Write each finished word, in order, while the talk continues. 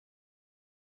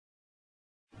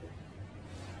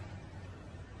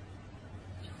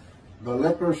the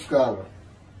leper scholar.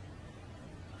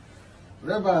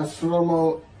 Rabbi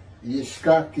Shlomo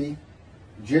Yitzchaki,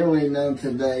 generally known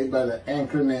today by the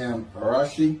acronym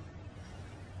Rashi,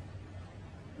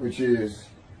 which is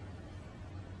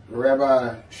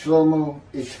Rabbi Shlomo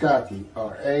Itzhaki,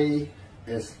 or A-S-H-I,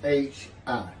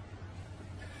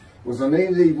 was a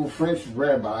medieval French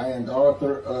rabbi and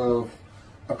author of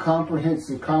a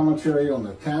comprehensive commentary on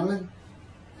the Talmud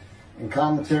and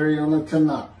commentary on the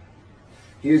Tanakh.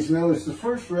 He is known as the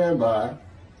first rabbi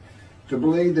to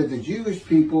believe that the Jewish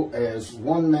people as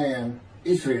one man,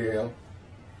 Israel,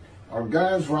 are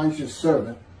God's righteous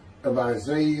servant of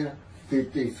Isaiah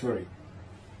 53.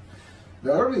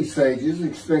 The early sages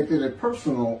expected a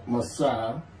personal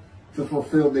Messiah to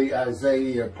fulfill the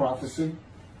Isaiah prophecy.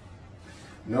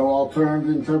 No alternative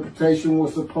interpretation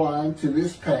was applied to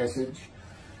this passage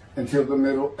until the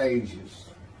Middle Ages.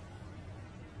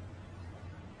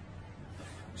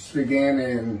 This began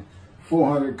in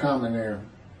 400 Common Era.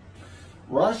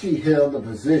 Rashi held the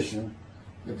position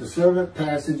that the servant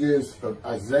passages of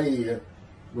Isaiah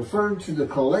referred to the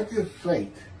collective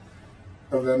fate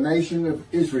of the nation of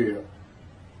Israel,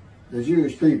 the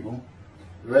Jewish people,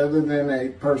 rather than a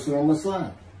personal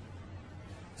Messiah.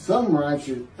 Some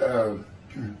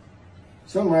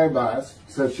rabbis,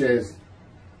 such as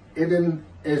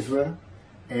Ezra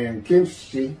and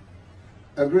Kimchi,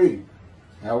 agreed.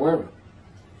 However,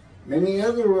 many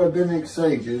other rabbinic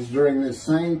sages during this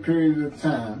same period of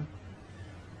time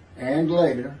and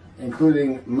later,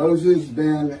 including Moses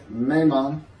ben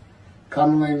Maimon,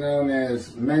 commonly known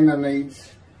as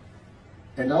Maimonides,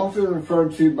 and often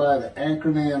referred to by the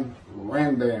acronym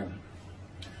Rambam,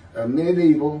 a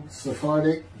medieval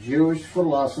Sephardic Jewish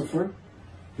philosopher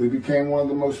who became one of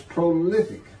the most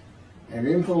prolific and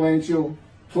influential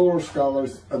Torah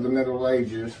scholars of the Middle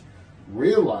Ages,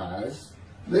 realized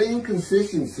the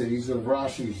inconsistencies of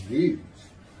Rashi's views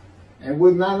and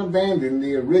would not abandon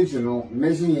the original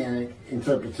messianic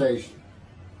interpretation.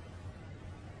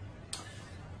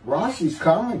 Rashi's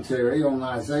commentary on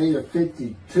Isaiah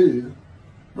 52,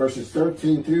 verses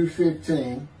 13 through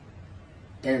 15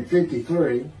 and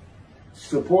 53,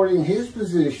 supporting his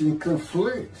position,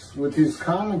 conflicts with his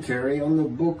commentary on the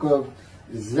book of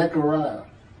Zechariah,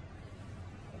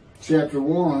 chapter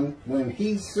 1, when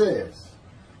he says,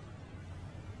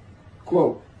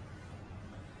 quote,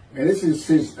 and this is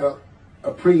his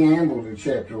a preamble to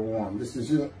chapter 1. This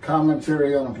is a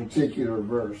commentary on a particular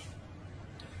verse.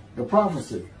 The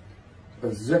prophecy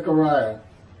of Zechariah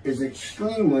is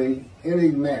extremely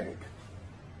enigmatic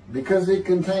because it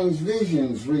contains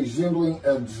visions resembling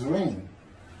a dream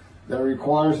that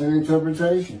requires an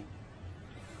interpretation.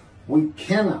 We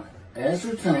cannot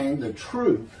ascertain the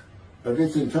truth of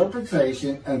its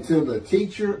interpretation until the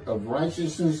teacher of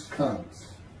righteousness comes.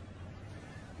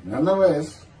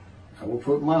 Nonetheless, I will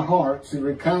put my heart to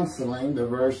reconciling the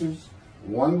verses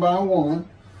one by one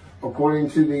according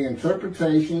to the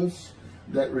interpretations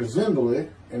that resemble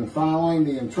it and following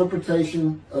the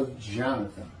interpretation of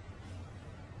Jonathan.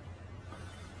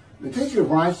 The teacher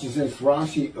of righteousness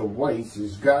Rashi awaits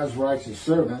is God's righteous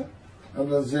servant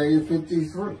of Isaiah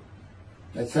 53.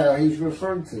 That's how he's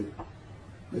referred to.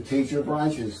 The teacher of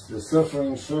righteousness, the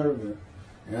suffering servant,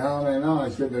 and on and on.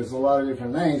 It's good. There's a lot of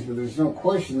different names, but there's no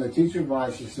question the teacher of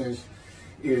righteousness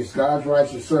is God's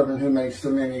righteous servant who makes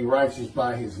so many righteous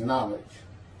by his knowledge.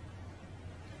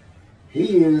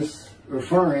 He is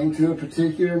referring to a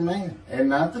particular man, and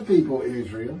not the people of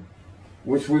Israel,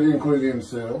 which would include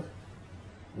himself.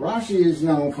 Rashi is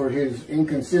known for his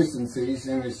inconsistencies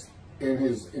in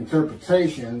his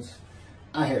interpretations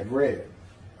I have read.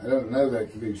 I don't know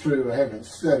that to be true. I haven't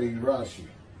studied Rashi.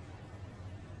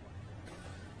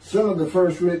 Some of the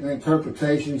first written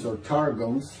interpretations or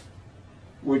targums,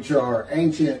 which are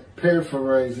ancient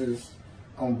paraphrases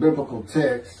on biblical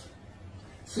texts,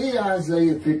 see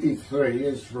Isaiah 53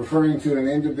 as referring to an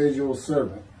individual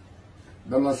servant,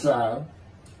 the Messiah,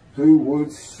 who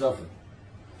would suffer.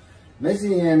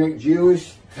 Messianic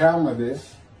Jewish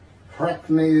Talmudist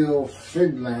Hrakmil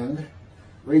Fidland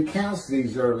recounts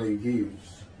these early views.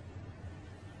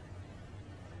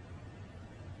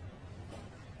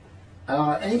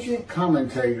 Our ancient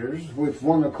commentators, with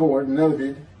one accord,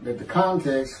 noted that the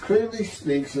context clearly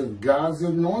speaks of God's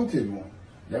anointed one.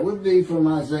 That would be from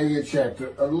Isaiah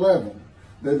chapter 11,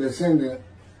 the descendant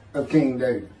of King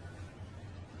David,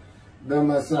 the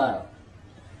Messiah.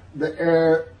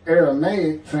 The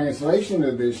Aramaic translation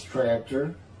of this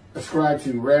chapter, ascribed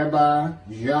to Rabbi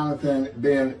Jonathan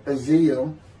ben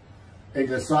Aziel, a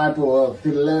disciple of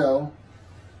Hillel,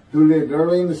 who lived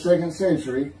early in the 2nd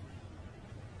century,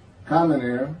 Common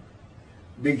Era,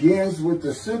 begins with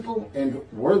the simple and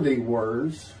worthy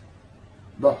words,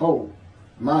 Behold,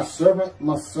 my servant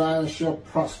Messiah shall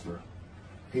prosper.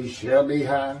 He shall be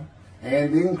high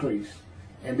and increase,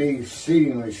 and be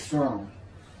exceedingly strong,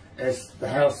 as the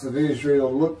house of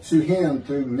Israel looked to him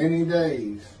through many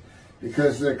days,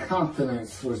 because their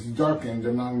countenance was darkened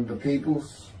among the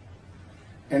peoples,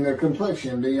 and their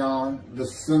complexion beyond the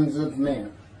sons of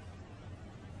men.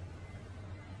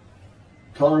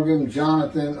 Targum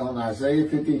Jonathan on Isaiah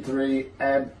 53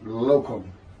 ad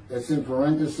locum. That's in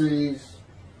parentheses,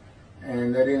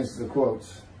 and that ends the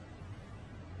quotes.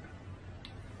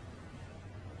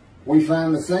 We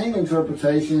find the same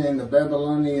interpretation in the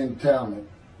Babylonian Talmud.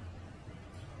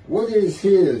 What is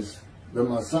his, the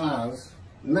Messiah's,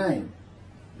 name?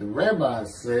 The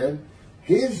rabbis said,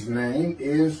 his name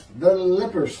is the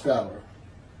leper scholar,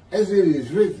 as it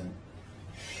is written,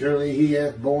 surely he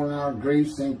hath borne our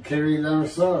griefs and carried our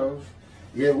sorrows,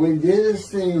 yet we did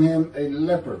esteem him a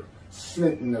leper,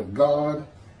 smitten of God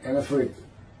and afflicted.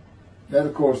 That,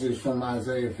 of course, is from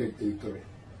Isaiah 53.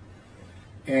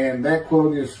 And that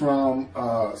quote is from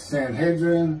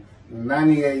Sanhedrin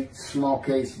 98, small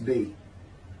case B.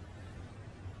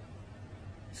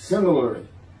 Similarly,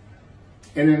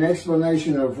 in an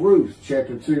explanation of Ruth,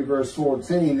 chapter 2, verse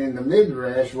 14, in the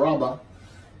Midrash Rabbah,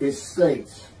 it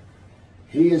states,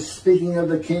 he is speaking of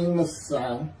the King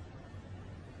Messiah.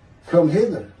 Come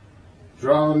hither,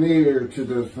 draw near to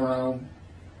the throne,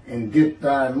 and dip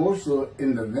thy morsel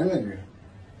in the vinegar.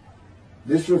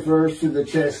 This refers to the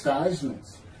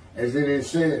chastisements, as it is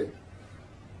said,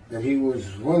 that he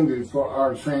was wounded for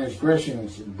our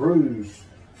transgressions, bruised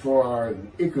for our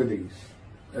iniquities.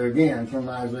 Again, from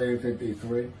Isaiah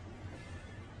 53.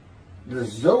 The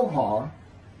Zohar,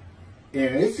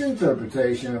 in its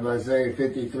interpretation of Isaiah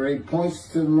 53, points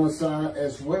to the Messiah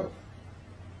as well.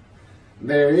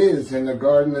 There is in the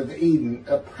Garden of Eden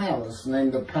a palace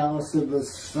named the Palace of the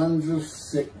Sons of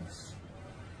Sickness.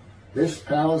 This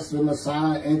palace the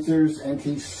Messiah enters, and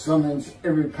he summons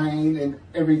every pain and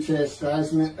every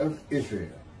chastisement of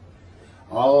Israel.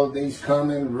 All of these come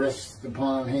and rest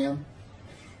upon him.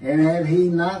 And had he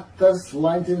not thus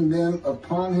lightened them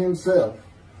upon himself,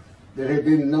 there had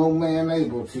been no man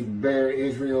able to bear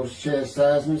Israel's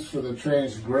chastisements for the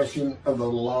transgression of the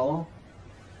law,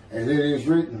 as it is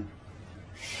written,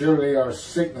 surely our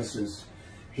sicknesses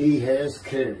he has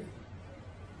carried.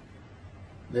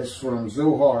 That's from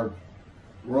Zohar,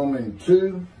 Roman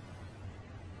 2,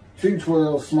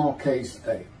 2:12, small case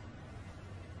A.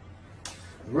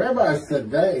 Rabbis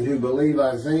today who believe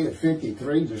Isaiah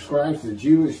 53 describes the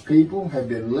Jewish people have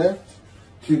been left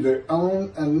to their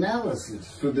own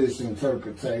analysis for this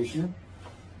interpretation.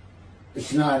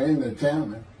 It's not in the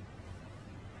Talmud.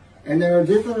 And there are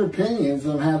different opinions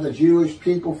on how the Jewish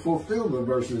people fulfill the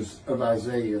verses of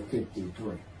Isaiah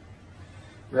 53.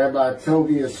 Rabbi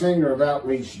Tovia Singer of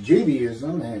Outreach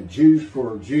Judaism and Jews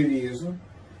for Judaism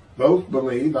both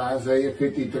believe Isaiah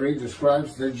 53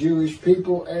 describes the Jewish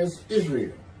people as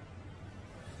Israel.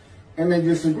 And they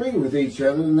disagree with each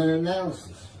other in their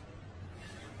analysis.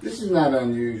 This is not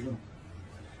unusual.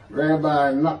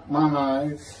 Rabbi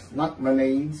Maimonides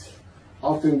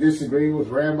often disagree with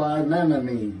Rabbi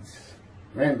Maimonides,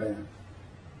 Rambam.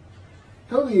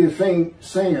 Tovia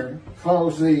Singer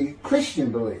follows the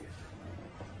Christian belief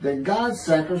that God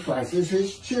sacrifices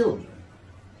his children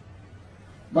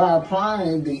by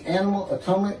applying the animal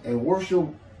atonement and worship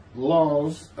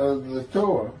laws of the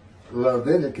Torah,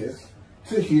 Leviticus,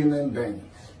 to human beings.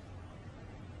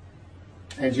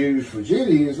 And Jews for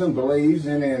Judaism believes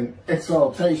in an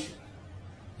exaltation,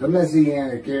 the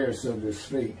messianic era, so to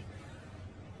speak,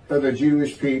 of the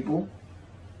Jewish people,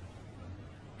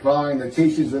 following the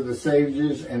teachings of the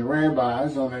sages and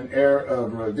rabbis on an era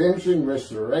of redemption,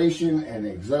 restoration, and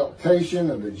exaltation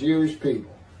of the Jewish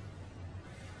people.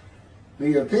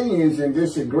 The opinions and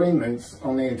disagreements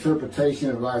on the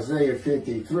interpretation of Isaiah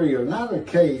 53 are not a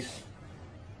case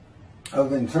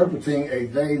of interpreting a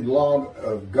vague law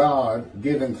of God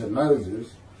given to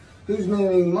Moses, whose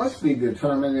meaning must be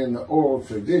determined in the oral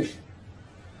tradition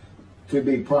to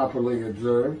be properly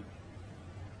observed.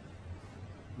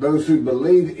 Those who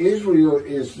believe Israel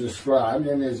is described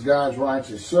and is God's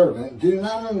righteous servant do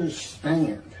not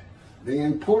understand the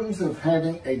importance of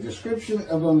having a description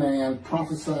of a man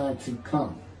prophesied to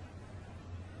come.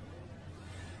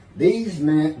 This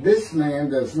man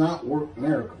does not work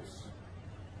miracles.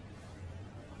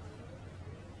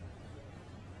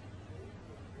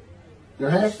 There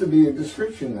has to be a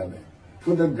description of it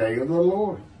for the day of the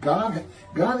Lord. God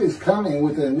is coming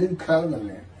with a new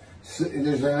covenant. So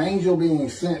there's an angel being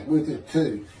sent with it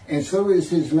too. And so is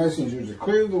his messenger to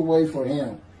clear the way for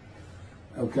him.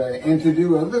 Okay, and to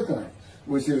do other things,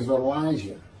 which is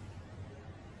Elijah.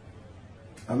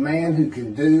 A man who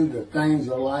can do the things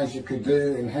Elijah could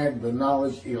do and have the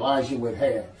knowledge Elijah would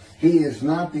have. He is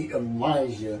not the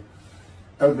Elijah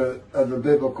of the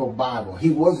biblical Bible. He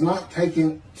was not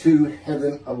taken to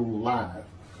heaven alive.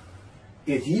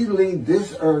 If you leave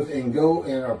this earth and go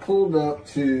and are pulled up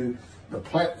to the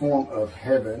platform of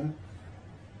heaven,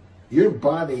 your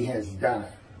body has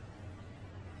died.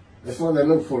 That's what they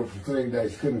looked for 3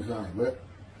 days. Couldn't find, but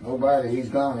nobody. He's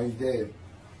gone. He's dead.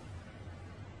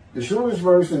 The shortest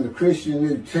verse in the Christian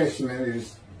New Testament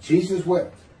is Jesus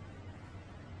wept.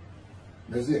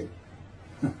 That's it.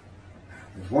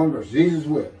 It's one verse. Jesus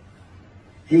wept.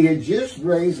 He had just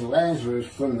raised Lazarus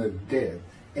from the dead,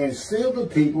 and still the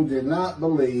people did not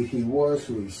believe he was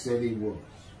who he said he was.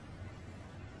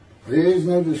 There is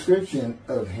no description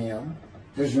of him.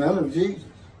 There's none of Jesus.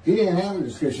 He didn't have a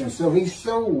description, so he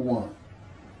stole one.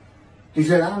 He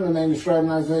said, I'm the man described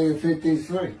in Isaiah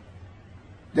 53.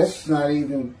 That's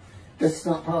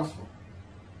not possible.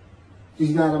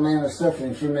 He's not a man of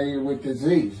suffering, familiar with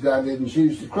disease. God didn't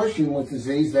choose to crush him with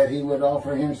disease that he would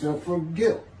offer himself for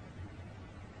guilt.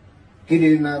 He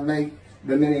did not make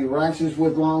the many righteous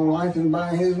with long life and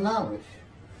by his knowledge.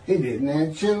 He didn't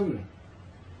have children.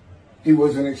 He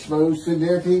wasn't exposed to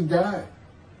death, he died.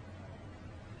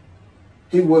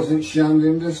 He wasn't shunned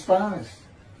and despised.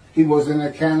 He wasn't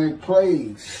accounted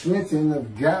plagued, smitten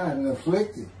of God and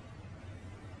afflicted.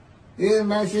 He didn't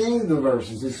match any of the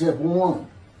verses except one.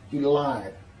 He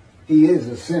lied. He is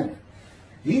a sinner.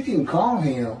 You can call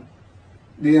him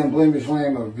the unblemished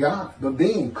Lamb of God, but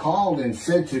being called and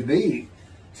said to be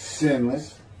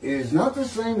sinless is not the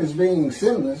same as being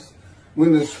sinless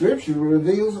when the Scripture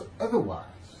reveals otherwise.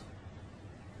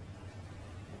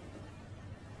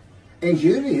 And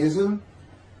Judaism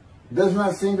does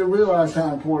not seem to realize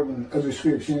how important a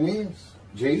description is.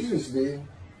 Jesus did.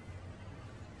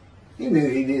 He knew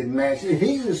he didn't match. If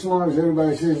he's as smart as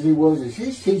everybody says he was, if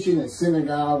he's teaching at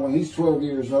synagogue when he's 12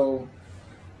 years old,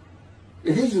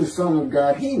 if he's the Son of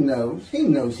God, he knows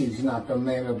he's not the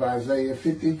man of Isaiah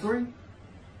 53.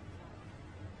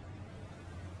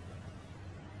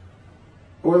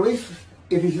 Or at least,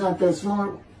 if he's not that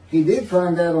smart, he did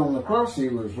find out on the cross he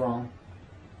was wrong.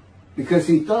 Because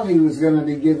he thought he was going to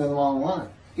be given long life.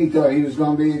 He thought he was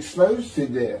going to be exposed to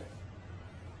death.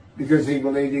 Because he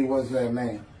believed he was that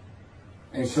man.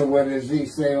 And so what does he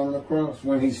say on the cross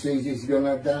when he sees he's going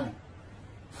to die?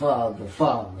 Father,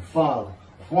 Father, Father,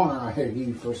 why have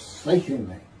you forsaken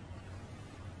me?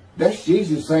 That's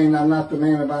Jesus saying, I'm not the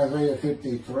man of Isaiah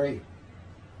 53.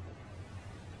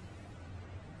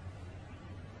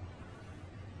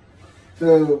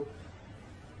 So,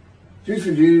 Jews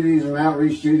for Judaism,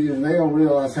 Outreach Judaism, they don't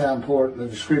realize how important the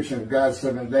description of God's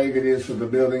servant David is for the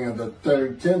building of the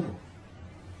third temple.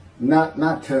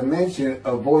 Not to mention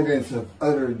avoidance of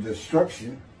utter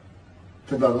destruction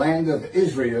to the land of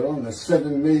Israel and the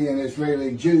 7 million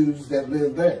Israeli Jews that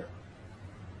live there.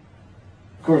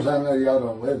 Of course, I know y'all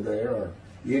don't live there, or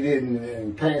you didn't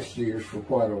in past years for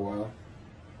quite a while.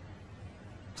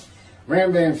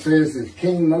 Rambam says that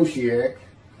King Moshiach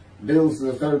builds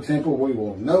the third temple, we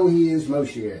will know he is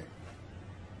Moshiach.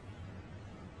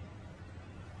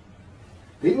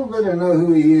 People better know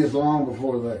who he is long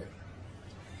before that.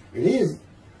 If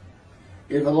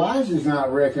Elijah is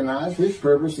not recognized, his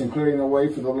purpose in clearing the way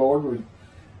for the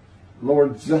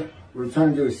Lord's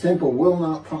return to his temple will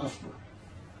not prosper.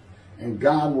 And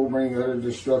God will bring utter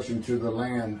destruction to the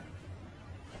land.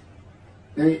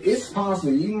 Now, it's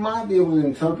possible, you might be able to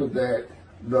interpret that,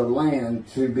 the land,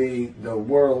 to be the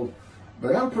world,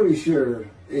 but I'm pretty sure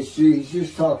he's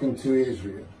just talking to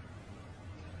Israel.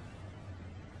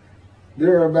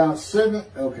 There are about 7,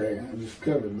 okay, I just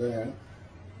covered that.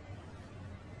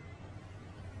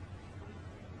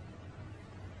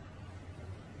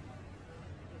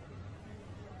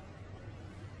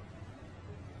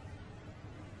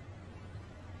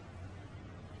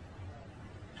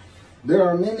 There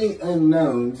are many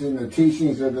unknowns in the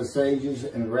teachings of the sages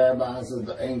and rabbis of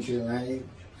the ancient age,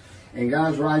 and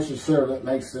God's righteous servant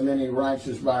makes the many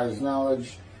righteous by his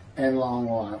knowledge and long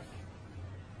life.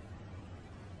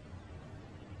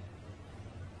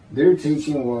 Their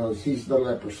teaching was, he's the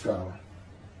leper scholar,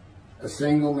 a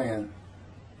single man,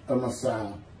 a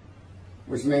Messiah,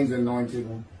 which means anointed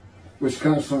one, which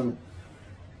comes from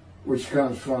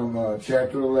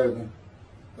chapter 11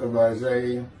 of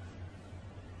Isaiah.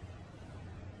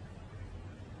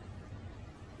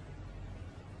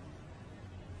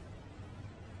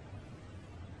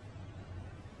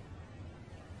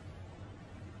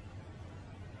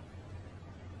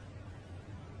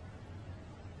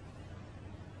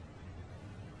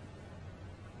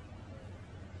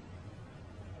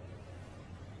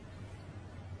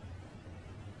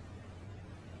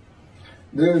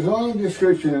 There is only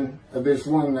description of this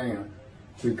one man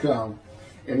to come,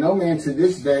 and no man to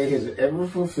this day has ever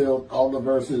fulfilled all the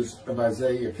verses of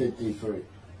Isaiah 53.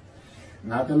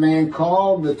 Not the man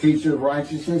called the teacher of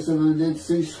righteousness of the Dead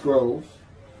Sea Scrolls,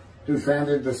 who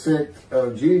founded the sect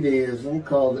of Judaism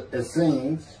called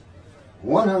Essenes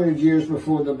 100 years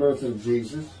before the birth of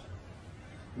Jesus.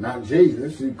 Not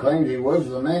Jesus, who claimed he was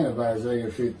the man of Isaiah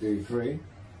 53.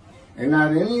 And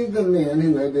not any of the men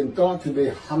who had been thought to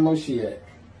be Moshiach,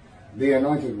 the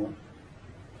anointed one.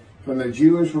 From the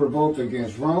Jewish revolt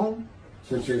against Rome,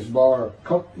 such as Bar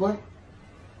Kokhba,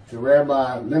 to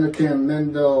Rabbi Menachem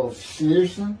Mendel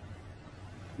Schneerson,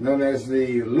 known as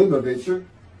the Lubavitcher,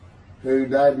 who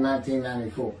died in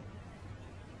 1994.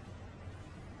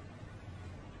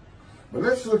 But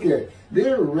let's look at,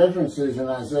 there are references in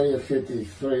Isaiah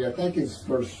 53, I think it's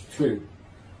verse 2,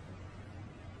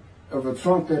 of a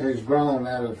trunk that has grown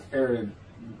out of arid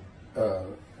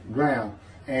ground,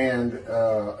 and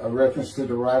a reference to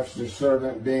the righteous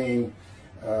servant being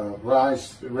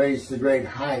raised to great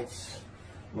heights,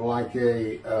 like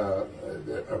a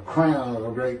crown of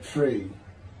a great tree.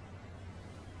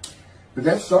 But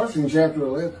that starts in chapter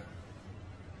 11.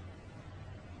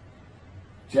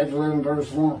 Chapter 11,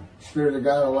 verse 1. Spirit of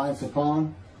God alights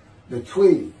upon the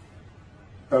twig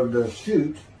of the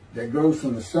shoot that grows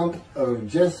from the stump of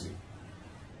Jesse.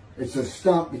 It's a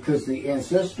stump because the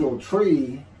ancestral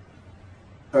tree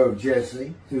of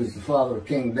Jesse, who's the father of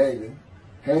King David,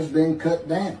 has been cut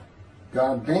down.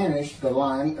 God banished the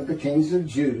line of the kings of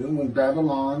Judah when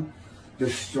Babylon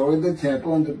destroyed the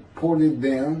temple and deported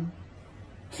them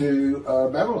to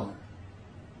Babylon.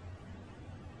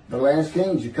 The last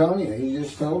king, Jeconiah, he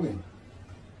just told him,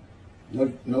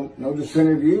 no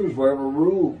descendant of yours will ever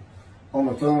rule on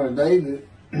the throne of David,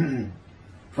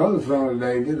 from the throne of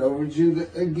David over Judah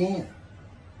again.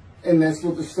 And that's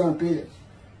what the stump is.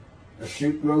 A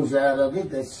shoot grows out of it.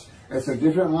 That's a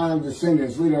different line of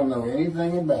descendants. We don't know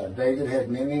anything about it. David had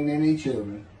many, many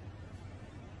children.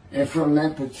 And from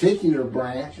that particular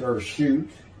branch or shoot,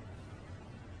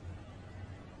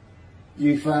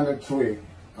 you find a twig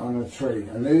on a tree,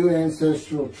 a new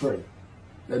ancestral tree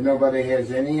that nobody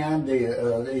has any idea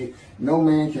of. No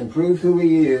man can prove who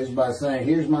he is by saying,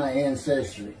 here's my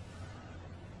ancestry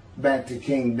back to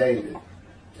King David.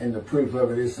 And the proof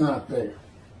of it is not there.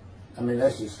 I mean,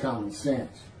 that's just common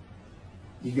sense.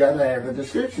 You got to have a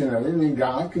description of it. And then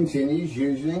God continues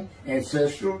using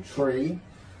ancestral tree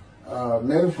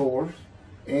metaphors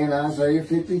in Isaiah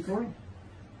 53.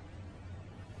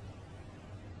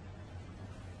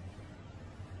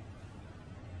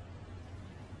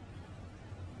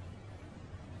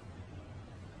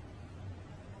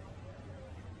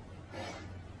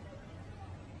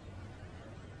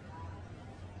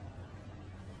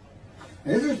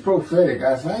 This is prophetic.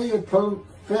 Isaiah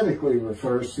prophetically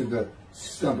refers to the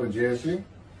stump of Jesse,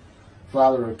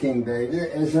 father of King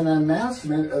David, as an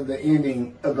announcement of the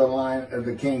ending of the line of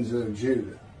the kings of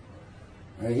Judah.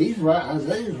 And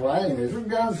Isaiah's writing this,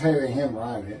 God's having him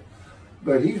write it,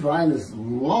 but he's writing this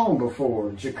long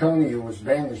before Jeconiah was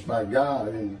banished by God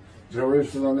and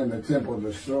Jerusalem and the temple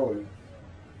destroyed.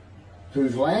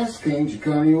 Whose last king,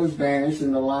 Jeconiah, was banished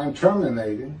and the line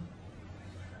terminated.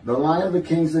 The line of the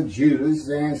kings of Judah is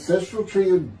the ancestral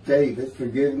tree of David,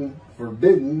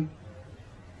 forbidden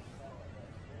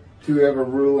to ever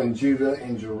rule in Judah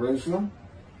and Jerusalem.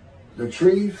 The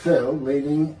tree fell,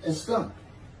 leaving a stump.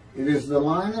 It is the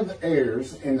line of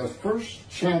heirs in the first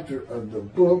chapter of the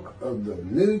book of the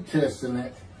New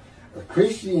Testament of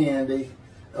Christianity,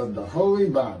 of the Holy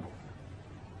Bible.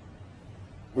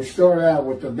 We start out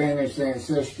with the banished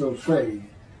ancestral tree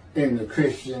in the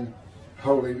Christian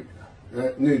Holy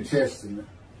New Testament.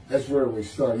 That's where we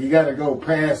start. You got to go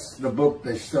past the book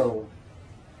they stole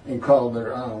and call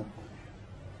their own,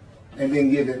 and then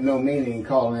give it no meaning,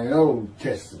 calling it Old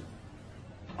Testament.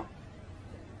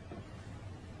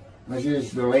 Let's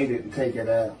just delete it and take it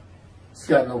out. It's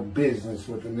got no business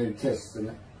with the New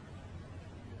Testament.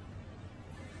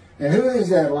 And who is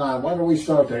that line? Why do we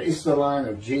start there? It's the line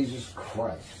of Jesus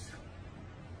Christ.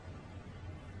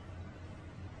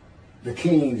 The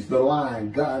kings, the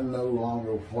line, God no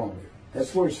longer wanted.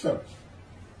 That's where it starts.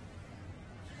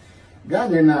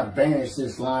 God did not banish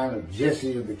this line of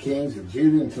Jesse of the kings of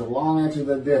Judah until long after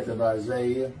the death of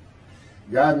Isaiah.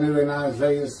 God knew in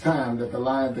Isaiah's time that the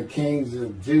line of the kings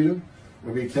of Judah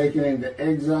would be taken into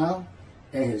exile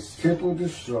and his temple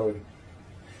destroyed.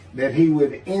 That he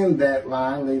would end that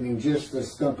line, leaving just the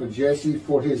stump of Jesse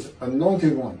for his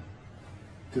anointed one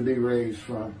to be raised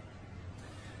from.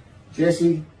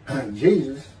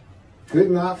 Jesus could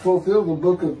not fulfill the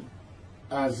book of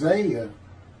Isaiah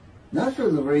Not for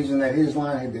the reason that his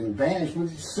line had been banished, but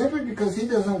simply because he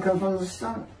doesn't come from the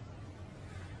stomach.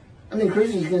 I mean,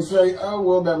 Christians can say, oh,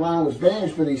 well, that line was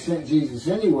banished, but he sent Jesus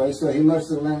anyway, so he must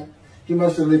have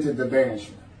lifted the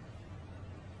banishment.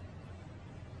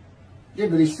 Yeah,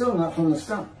 but he's still not from the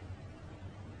stomach.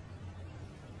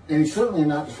 And he's certainly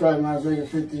not described in Isaiah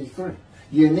 53.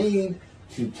 You need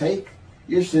to take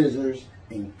your scissors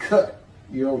and cut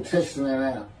your Old Testament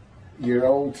out. Your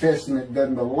Old Testament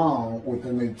doesn't belong with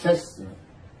the New Testament.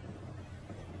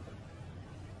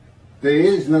 There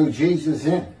is no Jesus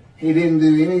in it. He didn't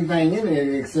do anything in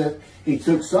it except he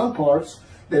took some parts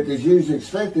that the Jews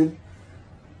expected,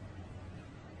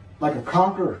 like a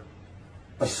conqueror,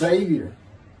 a savior.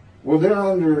 Well, they're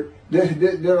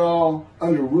all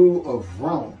under rule of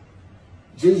Rome.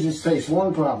 Jesus takes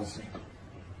one prophecy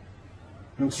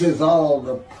and says, all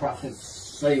the prophets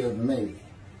say of me,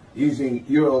 using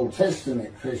your Old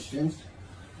Testament Christians,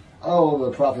 all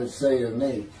the prophets say of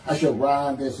me, I shall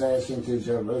ride this ass into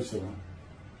Jerusalem.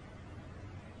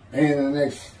 And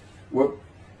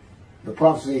the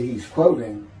prophecy he's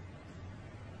quoting,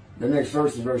 the next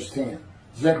verse is verse 10.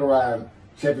 Zechariah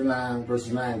chapter 9,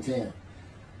 verses 9 and 10.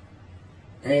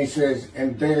 And he says,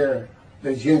 and there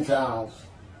the Gentiles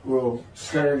will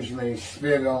scourge me,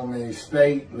 spit on me,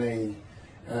 spate me,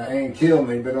 and kill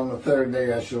me, but on the third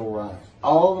day I shall rise.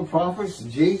 All the prophets,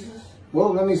 Jesus?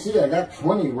 Well, let me see, I got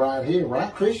 20 right here.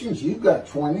 Right, Christians? You've got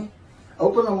 20.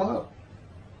 Open them up.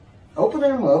 Open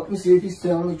them up and see if he's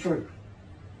telling the truth.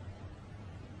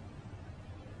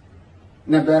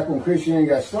 Now, back when Christianity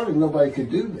got started, nobody could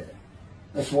do that.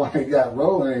 That's why it got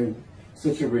rolling in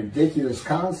such a ridiculous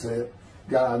concept.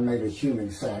 God made a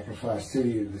human sacrifice to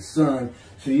you, the Son,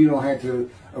 so you don't have to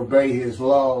obey his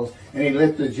laws. And he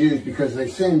left the Jews because they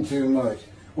sinned too much.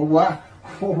 Well,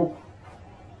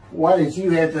 why did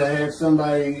you have to have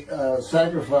somebody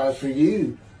sacrifice for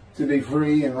you to be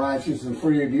free and righteous and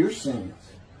free of your sins?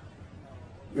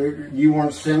 You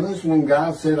weren't sinless when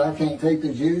God said, I can't take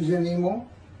the Jews anymore?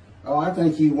 Oh, I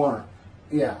think you weren't.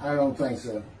 Yeah, I don't think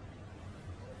so.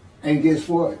 And guess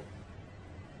what?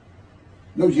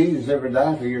 No Jesus ever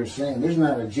died for your sin. There's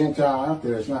not a Gentile out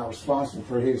there that's not responsible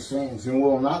for his sins and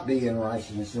will not be in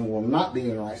righteousness and will not be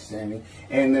in right standing.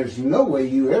 And there's no way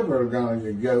you ever are going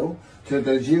to go to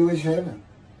the Jewish heaven.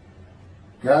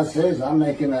 God says, I'm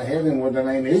making a heaven where the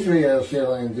name Israel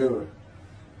shall endure.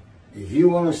 If you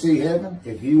want to see heaven,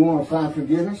 if you want to find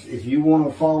forgiveness, if you want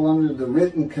to fall under the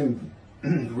written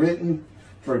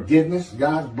forgiveness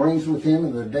God brings with him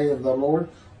in the day of the Lord,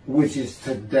 which is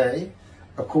today,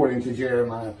 according to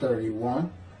Jeremiah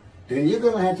 31, then you're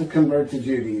going to have to convert to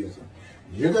Judaism.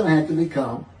 You're going to have to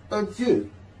become a Jew.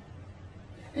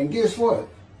 And guess what?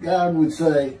 God would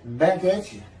say, back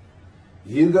at you.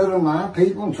 You go to my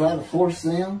people and try to force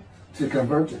them to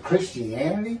convert to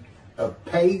Christianity, a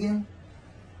pagan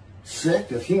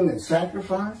sect of human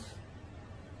sacrifice?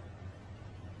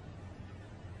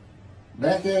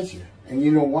 Back at you. And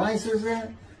you know why he says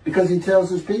that? Because he tells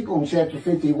his people in chapter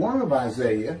 51 of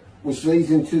Isaiah, which leads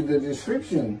into the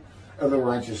description of the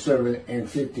righteous servant in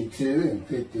 52 and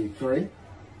 53.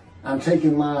 I'm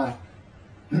taking my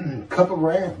cup of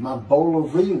wrath, my bowl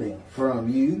of reeling from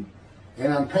you,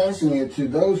 and I'm passing it to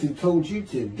those who told you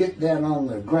to get down on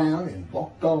the ground and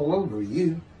walked all over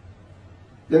you.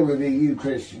 That would be you,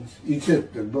 Christians. You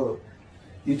took the book.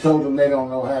 You told them they don't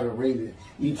know how to read it.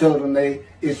 You told them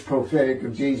it's prophetic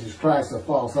of Jesus Christ, a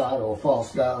false idol, a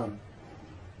false God.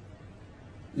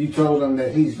 You told them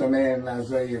that he's the man in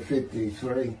Isaiah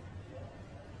 53.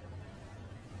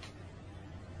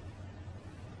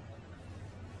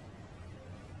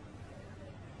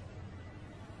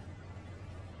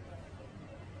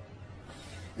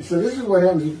 So this is what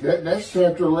happens. That's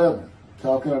chapter 11,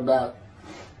 talking about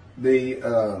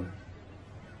the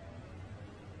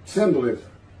symbolism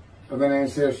of an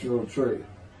ancestral tree.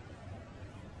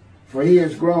 For he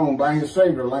has grown by his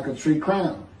favor like a tree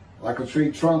crown, like a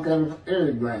tree trunk out of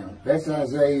arid ground. That's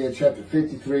Isaiah chapter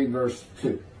 53, verse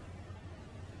 2.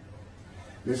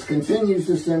 This continues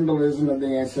the symbolism of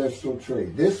the ancestral tree.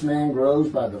 This man grows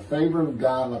by the favor of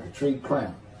God like a tree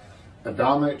crown. A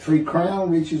dominant tree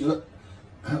crown reaches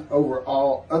over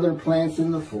all other plants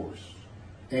in the forest,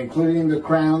 including the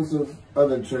crowns of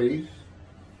other trees.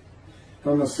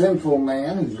 From a sinful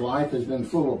man whose life has been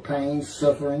full of pain,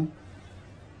 suffering,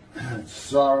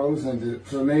 sorrows, and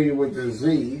familiar with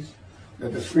disease,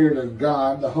 that the Spirit of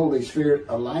God, the Holy Spirit,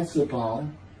 alights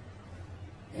upon,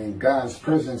 and God's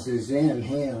presence is in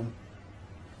him,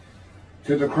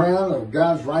 to the crown of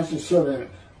God's righteous servant.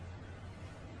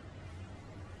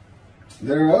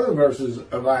 There are other verses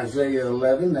of Isaiah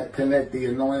 11 that connect the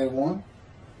anointed one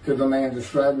to the man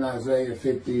described in Isaiah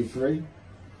 53.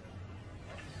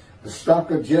 The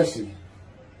stock of Jesse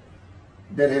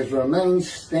that has remained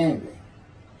standing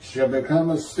shall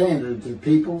become a standard to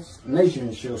peoples.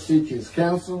 Nations shall seek his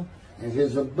counsel, and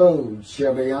his abode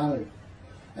shall be honored.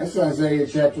 That's Isaiah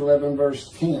chapter 11, verse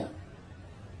 10.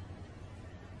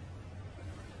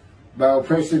 By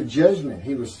oppressive judgment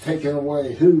he was taken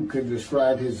away. Who could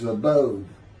describe his abode?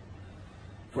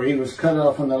 For he was cut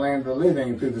off from the land of the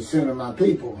living through the sin of my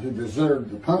people, who deserved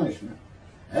the punishment.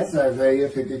 That's Isaiah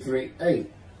 53,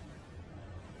 8.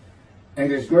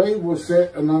 And his grave was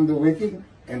set among the wicked,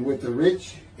 and with the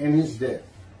rich in his death,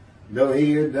 though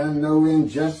he had done no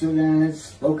injustice and had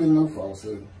spoken no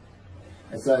falsehood.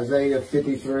 That's Isaiah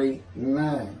 53,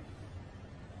 9.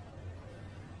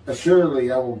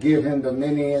 Assuredly I will give him the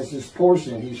many as his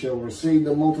portion. He shall receive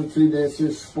the multitude as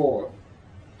his spoil.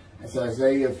 That's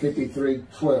Isaiah 53,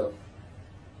 12.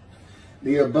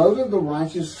 The abode of the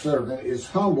righteous servant is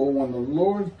humble when the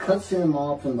Lord cuts him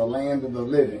off from the land of the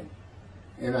living.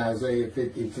 In Isaiah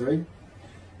 53.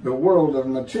 The world of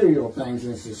material things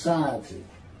in society.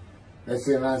 That's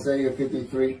in Isaiah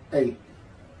 53, 8.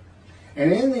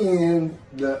 And in the end,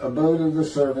 the abode of the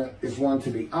servant is one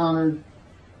to be honored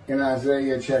in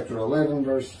Isaiah chapter 11,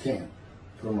 verse 10.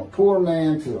 From a poor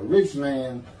man to a rich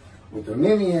man, with the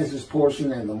many as his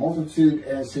portion and the multitude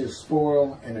as his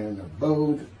spoil, and an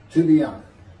abode to be honored.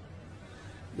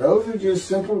 Those are just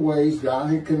simple ways God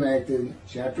had connected.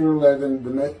 Chapter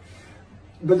 11,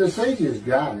 but the sages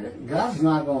got it. God's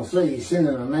not going to say he's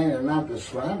sending a man and not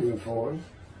describe him for us.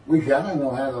 We got to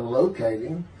know how to locate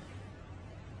him.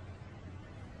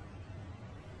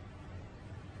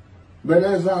 But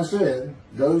as I said,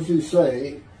 those who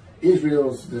say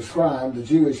Israel's described, the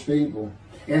Jewish people,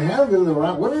 and how do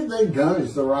what have they done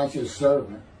as the righteous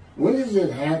servant? When does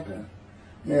it happen?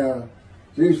 You know,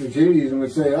 Jews for Judaism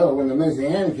would say, oh, when the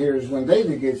messianic here is when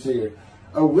David gets here.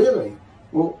 Oh, really?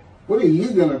 Well, what are you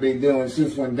going to be doing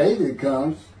since when David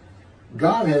comes,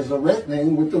 God has a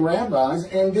reckoning with the rabbis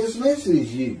and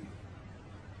dismisses you?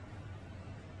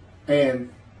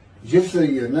 And just so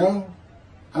you know,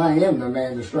 I am the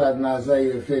man described in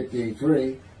Isaiah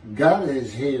 53. God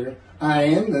is here. I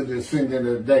am the descendant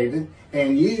of David.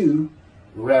 And you,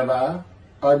 Rabbi,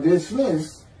 are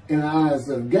dismissed in the eyes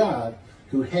of God,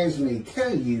 who has me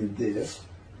tell you this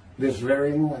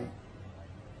very morning.